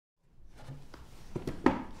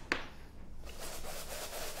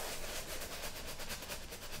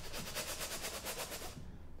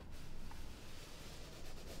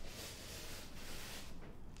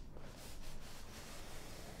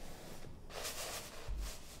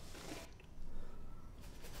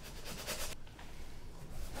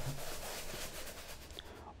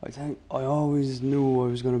think I always knew I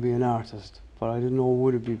was going to be an artist, but I didn't know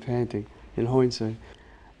would it be painting in hindsight.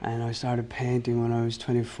 And I started painting when I was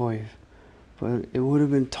 25. But it would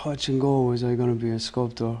have been touch and go, was I going to be a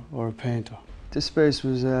sculptor or a painter. This space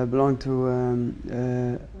was belonged to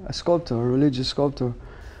a sculptor, a religious sculptor.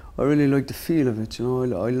 I really like the feel of it, you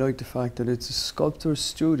know. I like the fact that it's a sculptor's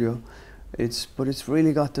studio, but it's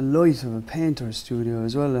really got the light of a painter's studio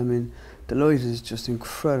as well. I mean, the light is just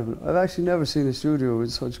incredible. I've actually never seen a studio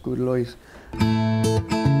with such good light.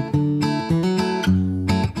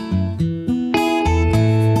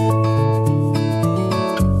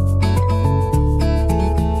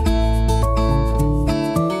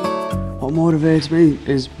 What motivates me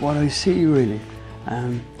is what I see, really.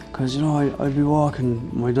 Because, you know, I'd be walking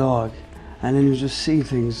my dog and then you just see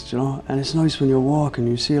things, you know, and it's nice when you're walking.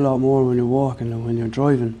 You see a lot more when you're walking than when you're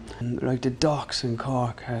driving. And, like, the docks in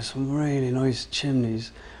Cork has some really nice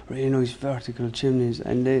chimneys, really nice vertical chimneys,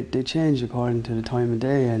 and they change according to the time of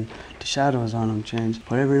day and the shadows on them change.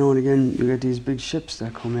 But every now and again you get these big ships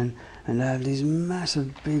that come in and they have these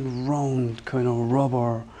massive big round kind of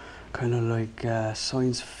rubber, kind of like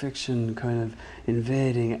science fiction kind of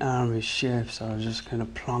invading army ships that are just kind of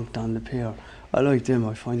plonked on the pier. I like them.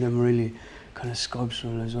 I find them really kind of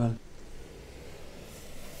sculptural as well.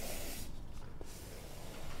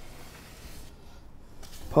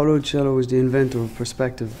 Paolo Uccello was the inventor of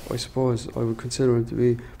perspective, I suppose. I would consider him to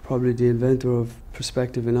be probably the inventor of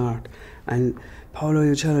perspective in art. And Paolo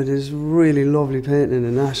Uccello did this really lovely painting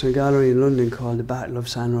in the National Gallery in London called The Battle of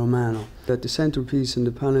San Romano. That the centrepiece in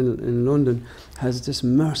the panel in London has this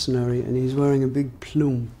mercenary and he's wearing a big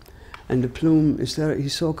plume. And the plume is there,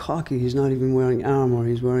 he's so cocky, he's not even wearing armour,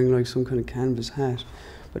 he's wearing like some kind of canvas hat.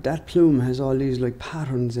 But that plume has all these like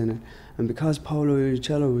patterns in it. And because Paolo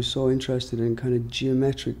Uccello was so interested in kind of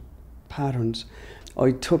geometric patterns,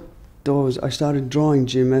 I started drawing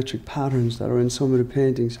geometric patterns that are in some of the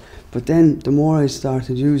paintings. But then the more I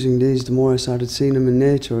started using these, the more I started seeing them in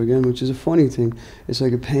nature again, which is a funny thing. It's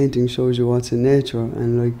like a painting shows you what's in nature,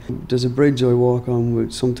 and like there's a bridge I walk on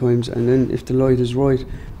with sometimes, and then if the light is right,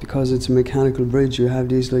 because it's a mechanical bridge, you have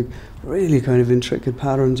these like really kind of intricate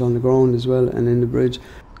patterns on the ground as well and in the bridge,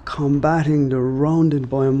 combating the rounded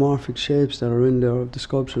biomorphic shapes that are in there of the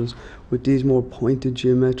sculptures with these more pointed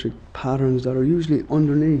geometric patterns that are usually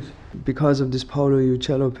underneath. Because of this Paolo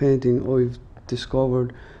Uccello painting, I've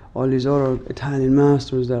discovered all these other Italian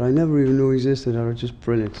masters that I never even knew existed that are just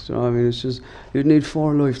brilliant. So, I mean, it's just, you'd need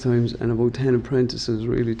 4 lifetimes and about 10 apprentices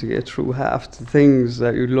really to get through half the things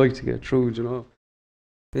that you'd like to get through, you know.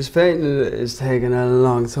 This painting is taking a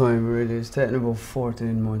long time, really. It's taken about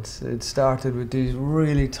 14 months. It started with these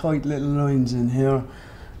really tight little lines in here,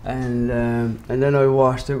 and then I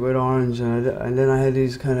washed it with orange, and then I had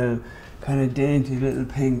these kind of dainty little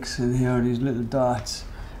pinks in here, these little dots,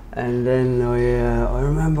 and then I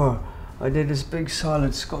remember I did this big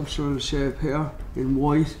solid sculptural shape here in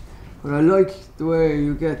white. But I like the way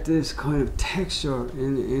you get this kind of texture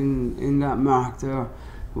in that mark there,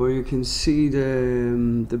 where you can see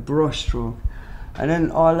the brush stroke, and then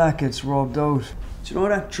all that gets rubbed out. Do you know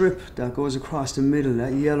that drip that goes across the middle,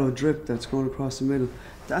 that yellow drip that's going across the middle?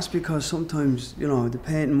 That's because sometimes, you know, the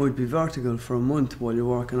painting might be vertical for a month while you're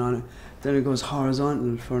working on it, then it goes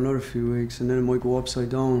horizontal for another few weeks, and then it might go upside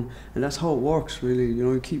down, and that's how it works really. You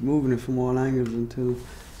know, you keep moving it from all angles until,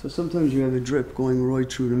 so sometimes you have a drip going right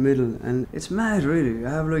through the middle, and it's mad really. You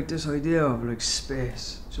have like this idea of like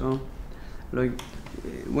space, you know? Like,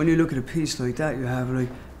 when you look at a piece like that, you have a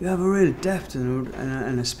real depth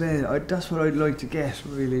and a space. That's what I'd like to get,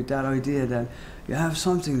 really, that idea that you have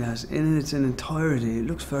something that's in its entirety. It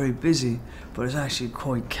looks very busy, but it's actually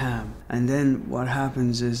quite calm. And then what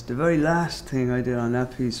happens is, the very last thing I did on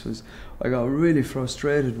that piece was, I got really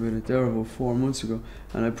frustrated with it there about 4 months ago,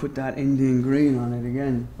 and I put that Indian green on it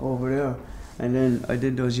again over there, and then I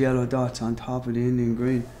did those yellow dots on top of the Indian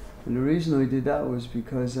green. And the reason I did that was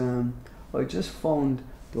because I just found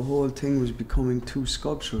the whole thing was becoming too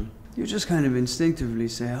sculptural. You just kind of instinctively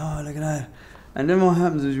say, oh, look at that. And then what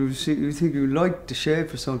happens is you think you like the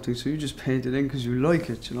shape or something, so you just paint it in because you like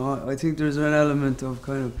it, you know. I think there's an element of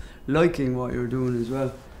kind of liking what you're doing as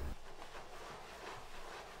well.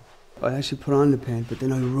 I actually put on the paint, but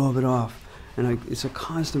then I rub it off. And it's a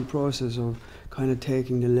constant process of kind of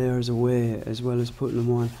taking the layers away as well as putting them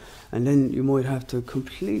on. And then you might have to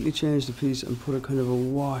completely change the piece and put a kind of a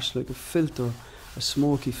wash, like a filter, a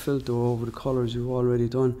smoky filter over the colours you've already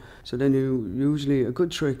done. So then a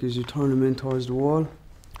good trick is you turn them in towards the wall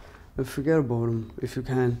and forget about them if you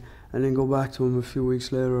can. and then go back to them a few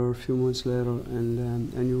weeks later or a few months later,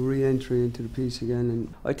 and you re-entry into the piece again.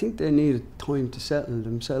 And I think they need time to settle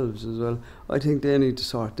themselves as well. I think they need to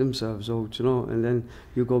sort themselves out, you know, and then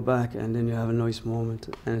you go back and then you have a nice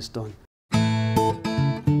moment and it's done.